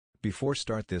Before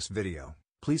start this video,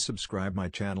 please subscribe my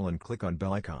channel and click on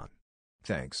bell icon.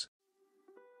 Thanks.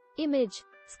 Image.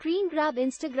 Screen grab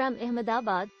Instagram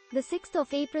Ahmedabad, the 6th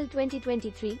of April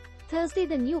 2023, Thursday.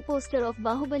 The new poster of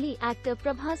Bahubali actor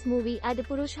Prabhas movie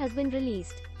Adipurush has been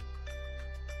released.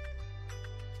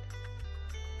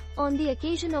 On the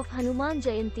occasion of Hanuman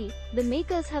Jayanti, the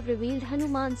makers have revealed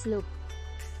Hanuman's look.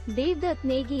 Devdutt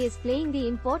Negi is playing the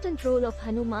important role of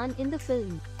Hanuman in the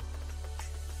film.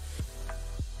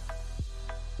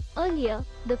 Earlier,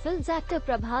 the film's actor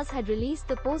Prabhas had released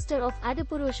the poster of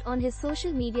Adipurush on his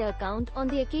social media account on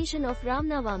the occasion of Ram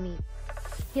Navami.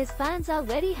 His fans are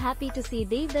very happy to see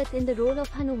Devdutt in the role of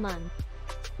Hanuman.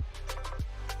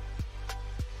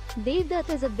 Devdutt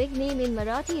is a big name in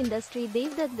Marathi industry.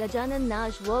 Devdutt Gajanan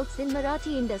Naj works in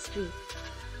Marathi industry.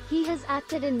 He has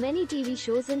acted in many TV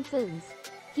shows and films.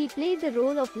 He played the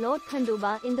role of Lord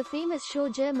Khandoba in the famous show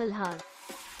Jai Malhar.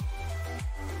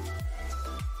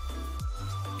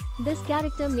 This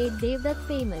character made Devdutt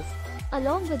famous.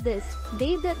 Along with this,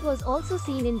 Devdutt was also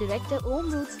seen in director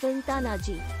Om Root's film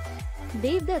Tanaji.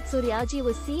 Devdutt Suryaji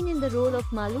was seen in the role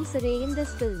of Malu Saray in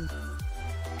this film.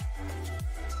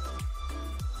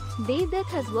 Devdutt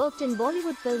has worked in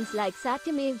Bollywood films like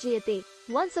Satyamev Jayate,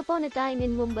 Once Upon a Time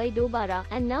in Mumbai Dobara,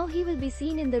 and now he will be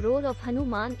seen in the role of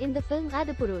Hanuman in the film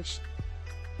Adipurush.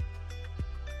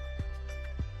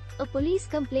 A police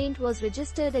complaint was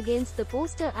registered against the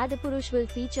poster. Adipurush will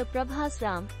feature Prabhas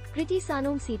Ram, Kriti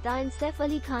Sanom Sita and Saif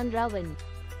Ali Khan Ravan.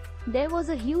 There was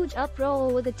a huge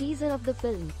uproar over the teaser of the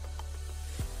film.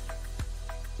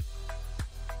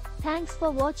 Thanks for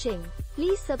watching.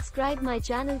 Please subscribe my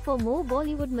channel for more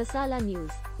Bollywood Masala news.